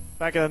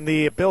Back on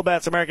the Bill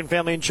Batts American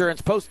Family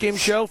Insurance postgame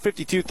show,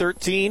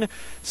 52-13.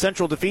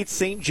 Central defeats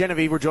St.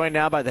 Genevieve. We're joined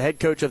now by the head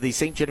coach of the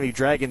St. Genevieve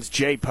Dragons,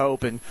 Jay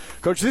Pope. And,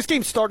 Coach, this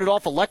game started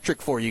off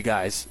electric for you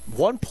guys.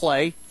 One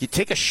play, you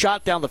take a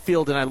shot down the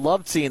field, and I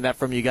loved seeing that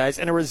from you guys,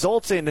 and it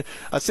results in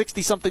a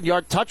 60-something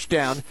yard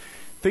touchdown.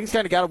 Things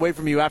kind of got away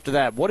from you after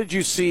that. What did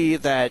you see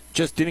that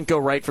just didn't go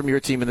right from your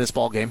team in this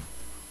ball game?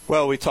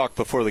 Well, we talked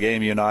before the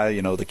game, you and I,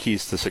 the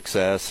keys to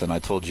success, and I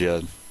told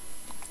you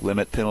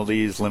limit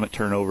penalties, limit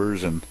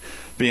turnovers, and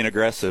being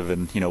aggressive.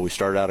 And, we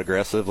started out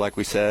aggressive, like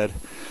we said,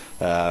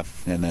 and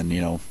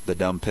then, the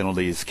dumb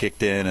penalties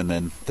kicked in, and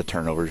then the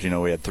turnovers.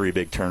 We had 3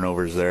 big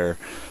turnovers there,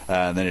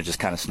 and then it just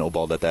kind of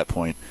snowballed at that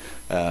point.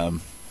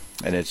 And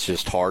it's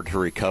just hard to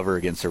recover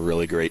against a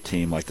really great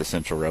team like the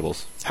Central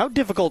Rebels. How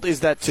difficult is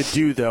that to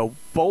do, though,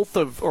 all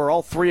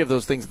 3 of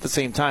those things at the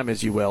same time,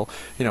 as you will?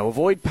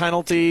 Avoid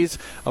penalties,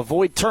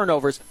 avoid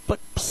turnovers, but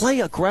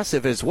play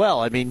aggressive as well.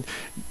 I mean,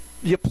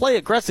 you play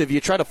aggressive, you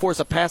try to force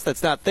a pass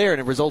that's not there, and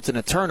it results in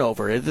a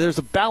turnover. There's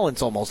a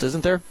balance almost,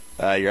 isn't there?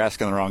 You're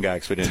asking the wrong guy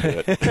because we didn't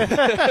do it.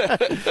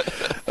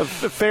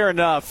 Fair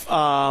enough.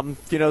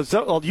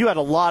 You had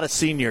a lot of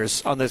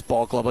seniors on this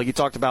ball club, like you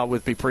talked about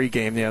with the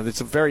pregame.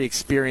 It's a very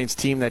experienced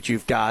team that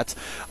you've got.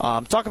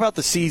 Talk about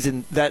the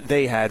season that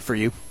they had for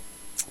you.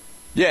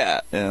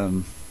 Yeah.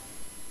 The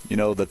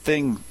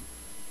thing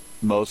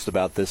most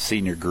about this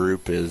senior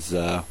group is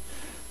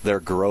their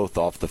growth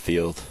off the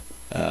field.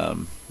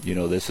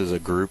 This is a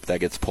group that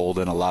gets pulled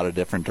in a lot of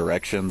different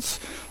directions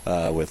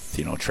with,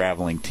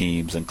 traveling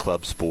teams and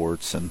club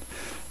sports and,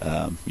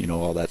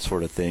 all that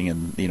sort of thing.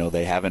 And,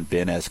 they haven't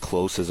been as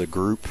close as a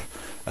group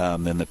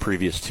than the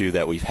previous 2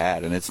 that we've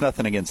had. And it's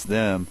nothing against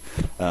them.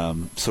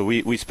 So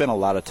we spent a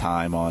lot of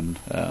time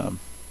on,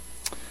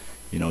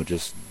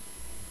 just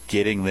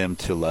getting them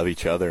to love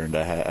each other and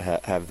to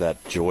have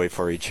that joy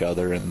for each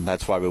other. And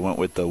that's why we went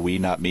with the we,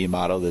 not me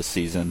motto this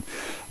season.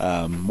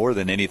 More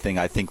than anything,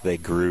 I think they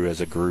grew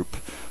as a group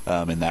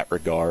in that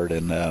regard.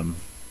 And,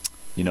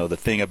 the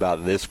thing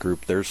about this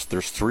group, there's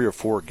 3 or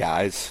 4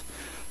 guys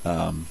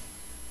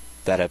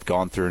that have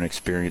gone through and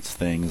experienced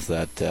things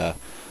that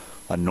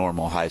a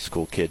normal high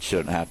school kid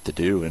shouldn't have to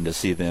do. And to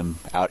see them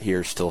out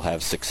here still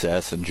have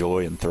success and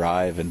joy and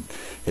thrive, and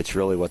it's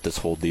really what this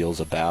whole deal's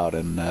about.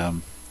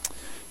 And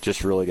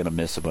just really going to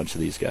miss a bunch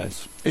of these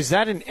guys. Is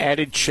that an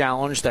added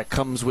challenge that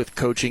comes with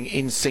coaching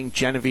in St.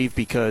 Genevieve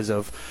because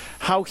of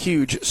how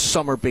huge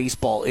summer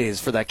baseball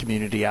is for that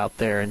community out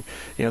there? And,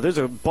 there's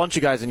a bunch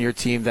of guys in your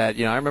team that,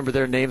 I remember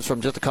their names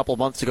from just a couple of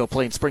months ago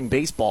playing spring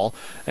baseball,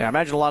 and I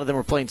imagine a lot of them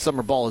were playing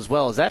summer ball as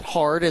well. Is that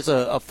hard as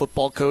a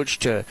football coach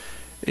to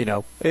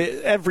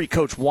every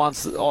coach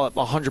wants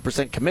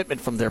 100% commitment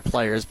from their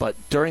players, but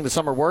during the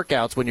summer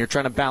workouts, when you're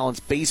trying to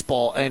balance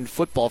baseball and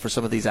football for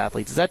some of these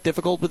athletes, is that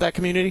difficult with that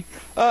community?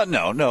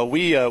 No.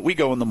 We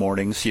go in the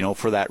mornings,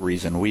 for that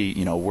reason.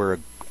 We're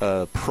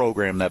a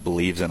program that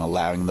believes in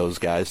allowing those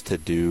guys to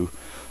do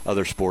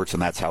other sports,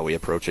 and that's how we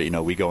approach it.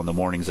 We go in the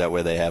mornings, that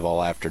way they have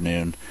all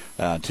afternoon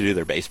to do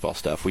their baseball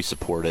stuff. We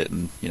support it,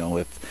 and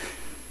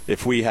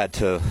if we had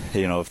to,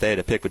 if they had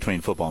to pick between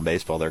football and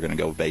baseball, they're going to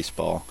go with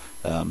baseball.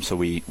 So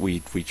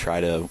we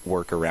try to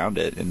work around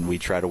it, and we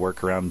try to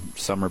work around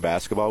summer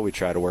basketball. We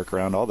try to work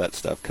around all that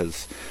stuff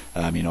because,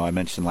 I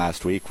mentioned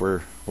last week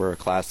we're a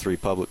Class 3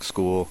 public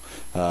school,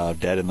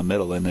 dead in the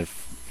middle, and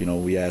if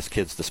we ask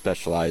kids to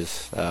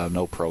specialize,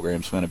 no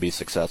program's going to be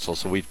successful.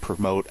 So we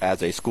promote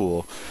as a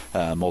school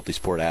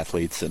multi-sport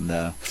athletes, and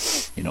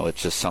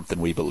it's just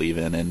something we believe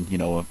in.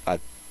 And I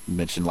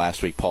mentioned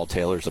last week, Paul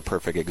Taylor's a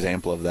perfect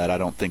example of that. I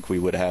don't think we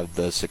would have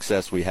the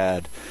success we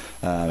had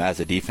as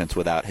a defense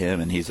without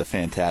him, and he's a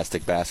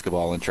fantastic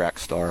basketball and track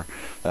star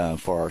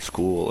for our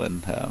school.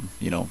 And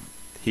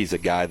he's a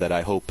guy that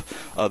I hope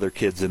other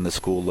kids in the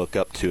school look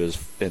up to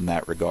as in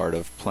that regard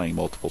of playing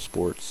multiple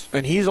sports.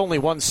 And he's only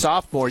one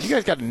sophomore. You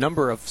guys got a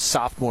number of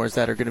sophomores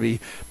that are going to be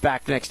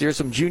back next year,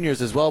 some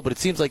juniors as well, but it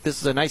seems like this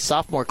is a nice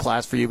sophomore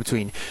class for you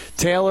between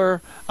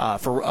Taylor,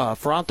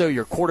 Ferranto,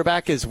 your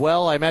quarterback as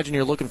well. I imagine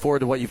you're looking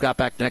forward to what you've got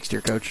back next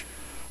year, Coach.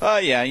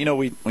 Yeah,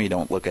 we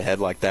don't look ahead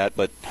like that,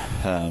 but,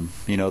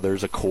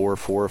 there's a core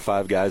 4 or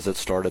 5 guys that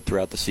started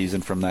throughout the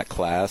season from that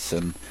class,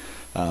 and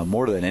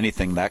more than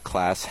anything, that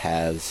class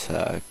has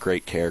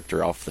great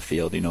character off the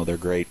field. They're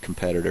great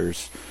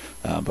competitors,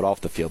 but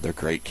off the field, they're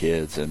great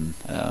kids, and,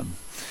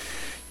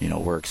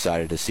 we're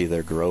excited to see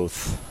their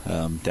growth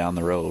down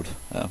the road.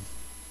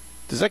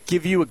 Does that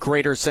give you a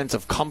greater sense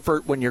of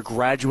comfort when you're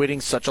graduating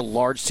such a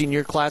large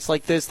senior class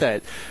like this,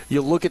 that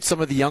you look at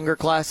some of the younger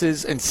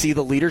classes and see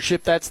the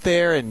leadership that's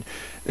there, and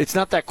it's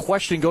not that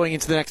question going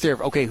into the next year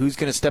of, okay, who's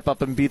going to step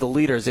up and be the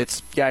leaders?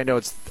 It's, I know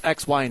it's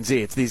X, Y, and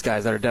Z. It's these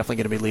guys that are definitely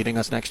going to be leading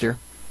us next year.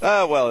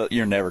 Well,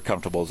 you're never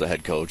comfortable as a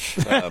head coach.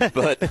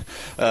 But,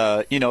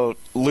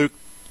 Luke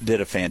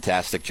did a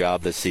fantastic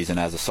job this season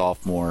as a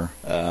sophomore,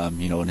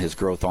 in his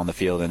growth on the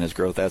field and his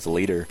growth as a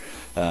leader.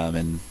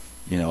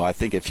 I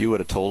think if you would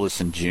have told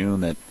us in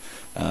June that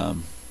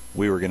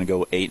we were going to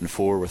go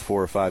 8-4 with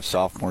 4 or 5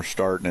 sophomores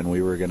starting, and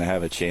we were going to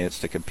have a chance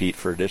to compete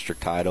for a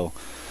district title,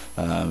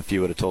 If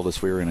you would have told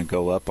us we were going to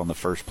go up on the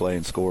first play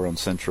and score on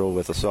Central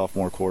with a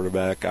sophomore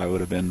quarterback, I would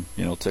have been,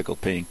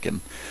 tickled pink.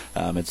 And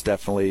it's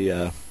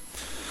definitely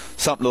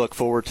something to look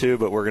forward to,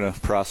 but we're going to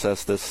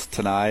process this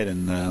tonight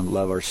and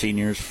love our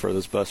seniors for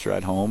this bus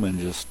ride home and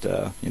just,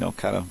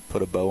 kind of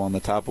put a bow on the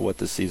top of what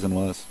this season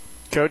was.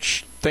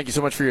 Coach, thank you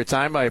so much for your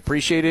time. I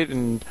appreciate it,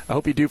 and I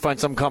hope you do find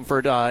some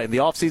comfort in the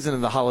offseason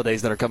and the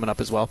holidays that are coming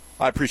up as well.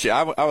 I appreciate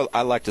it.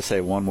 I'd like to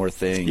say one more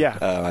thing. Yeah.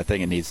 I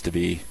think it needs to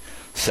be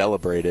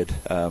celebrated.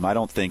 I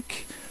don't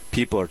think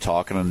people are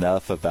talking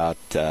enough about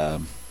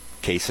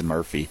Cason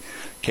Murphy.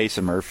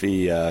 Cason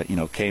Murphy,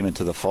 came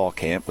into the fall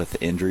camp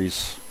with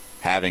injuries,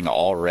 having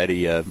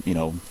already a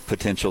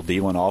potential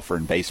D1 offer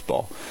in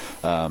baseball,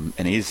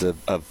 and he's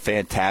a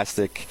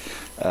fantastic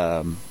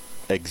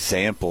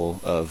example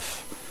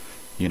of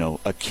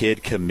a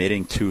kid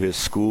committing to his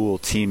school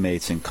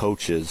teammates and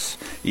coaches,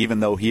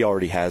 even though he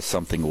already has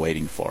something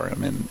waiting for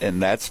him,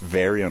 and that's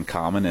very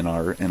uncommon in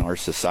our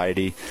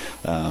society.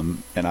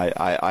 And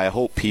I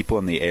hope people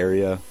in the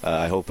area,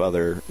 I hope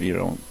other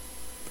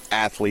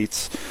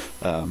athletes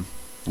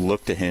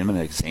look to him as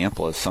an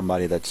example as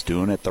somebody that's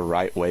doing it the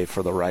right way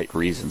for the right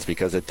reasons,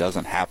 because it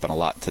doesn't happen a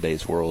lot in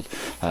today's world.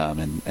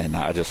 And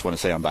I just want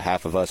to say on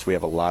behalf of us, we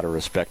have a lot of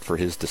respect for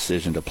his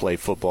decision to play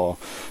football,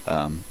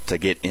 to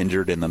get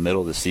injured in the middle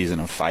of the season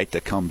and fight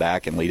to come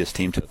back and lead his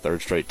team to a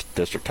third straight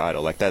district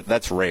title. Like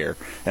that's rare,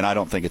 and I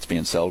don't think it's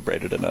being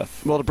celebrated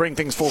enough. Well, to bring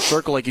things full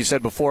circle, like you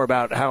said before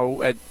about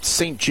how at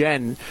St.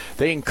 Gen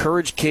they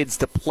encourage kids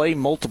to play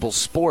multiple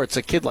sports.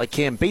 A kid like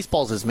him,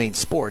 baseball's his main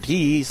sport. He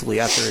easily,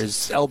 after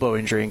his elbow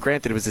injury, and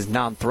granted it was his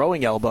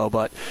non-throwing elbow,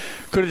 but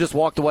could have just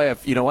walked away of,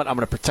 I'm going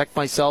to protect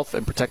myself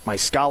and protect my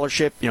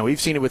scholarship.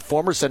 We've seen it with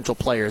former Central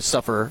players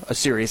suffer a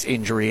serious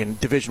injury and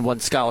Division I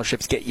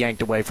scholarships get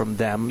yanked away from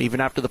them,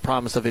 even after the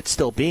promise of it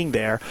still being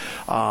there.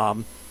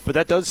 But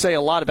that does say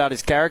a lot about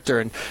his character,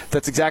 and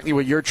that's exactly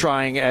what you're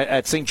trying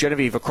at St.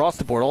 Genevieve across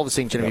the board. All the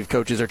St. Genevieve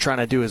coaches are trying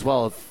to do as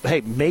well.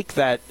 Hey, make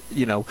that,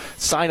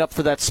 sign up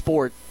for that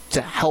sport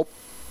to help,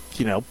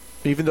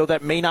 even though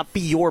that may not be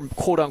your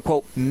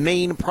quote-unquote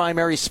main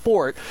primary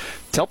sport,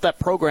 to help that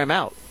program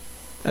out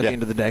at the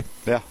end of the day.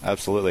 Yeah,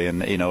 absolutely.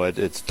 And,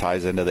 it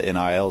ties into the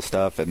NIL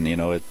stuff, and,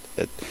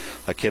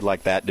 a kid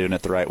like that doing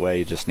it the right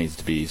way just needs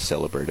to be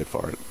celebrated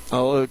for it.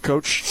 Oh,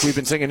 Coach, we've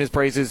been singing his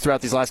praises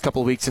throughout these last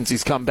couple of weeks since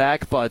he's come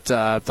back, but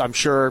I'm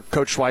sure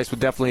Coach Schweiss would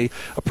definitely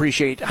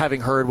appreciate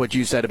having heard what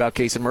you said about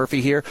Cason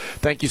Murphy here.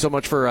 Thank you so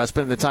much for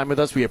spending the time with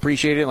us. We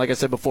appreciate it. And like I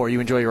said before, you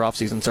enjoy your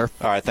offseason, sir.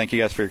 All right. Thank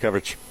you guys for your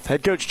coverage.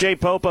 Head coach Jay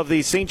Pope of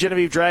the St.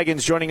 Genevieve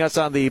Dragons joining us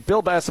on the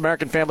Bill Bass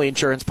American Family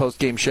Insurance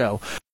post-game show.